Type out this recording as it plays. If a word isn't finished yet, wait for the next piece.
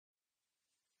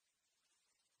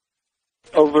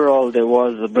Overall, there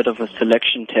was a bit of a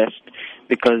selection test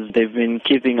because they've been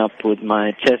keeping up with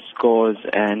my test scores,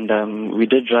 and we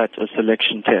did write a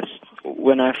selection test.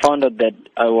 When I found out that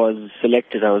I was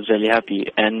selected, I was really happy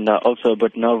and also a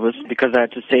bit nervous because I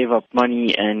had to save up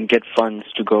money and get funds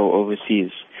to go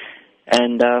overseas.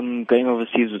 And going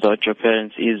overseas without your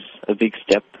parents is a big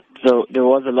step. So there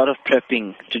was a lot of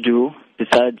prepping to do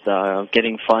besides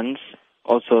getting funds,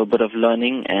 also a bit of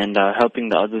learning and helping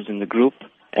the others in the group.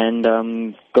 And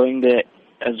going there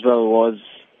as well was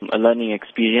a learning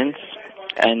experience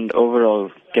and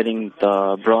overall getting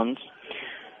the bronze.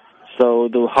 So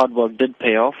the hard work did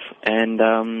pay off, and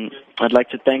I'd like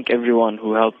to thank everyone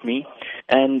who helped me.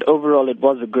 And overall, it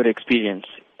was a good experience.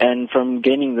 And from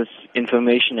gaining this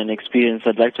information and experience,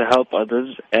 I'd like to help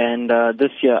others. And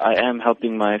this year, I am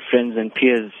helping my friends and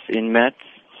peers in maths.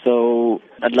 So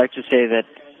I'd like to say that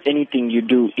anything you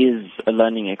do is a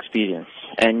learning experience.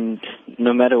 And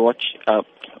no matter what,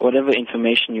 whatever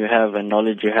information you have and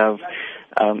knowledge you have,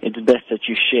 it's best that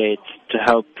you share it to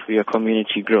help your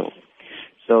community grow.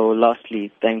 So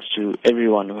lastly, thanks to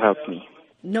everyone who helped me.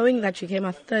 Knowing that you came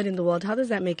out third in the world, how does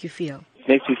that make you feel? It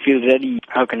makes me feel really,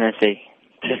 how can I say,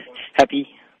 happy.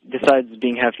 Besides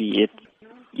being happy,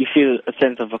 you feel a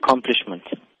sense of accomplishment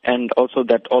and also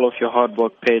that all of your hard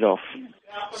work paid off.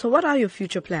 So what are your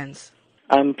future plans?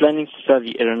 I'm planning to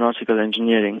study aeronautical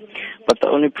engineering, but the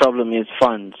only problem is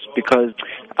funds because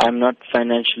I'm not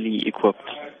financially equipped.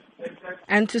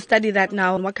 And to study that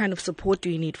now, what kind of support do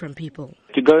you need from people?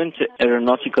 To go into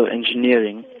aeronautical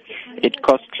engineering, it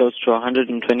costs close to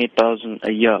 120,000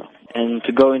 a year. And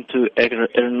to go into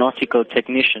aeronautical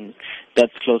technician,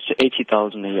 that's close to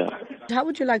 80,000 a year. How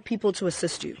would you like people to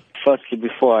assist you? Firstly,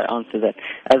 before I answer that,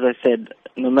 as I said,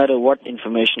 no matter what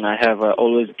information I have, I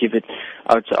always give it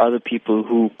out to other people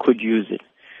who could use it.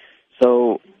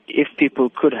 So if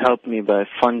people could help me by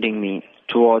funding me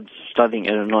towards studying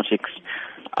aeronautics,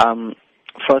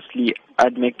 firstly,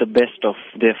 I'd make the best of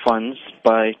their funds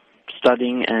by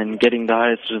studying and getting the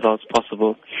highest results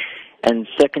possible. And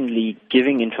secondly,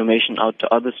 giving information out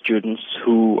to other students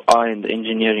who are in the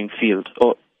engineering field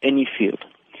or any field.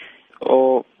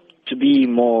 Or to be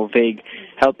more vague,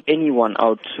 help anyone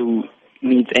out who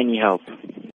needs any help.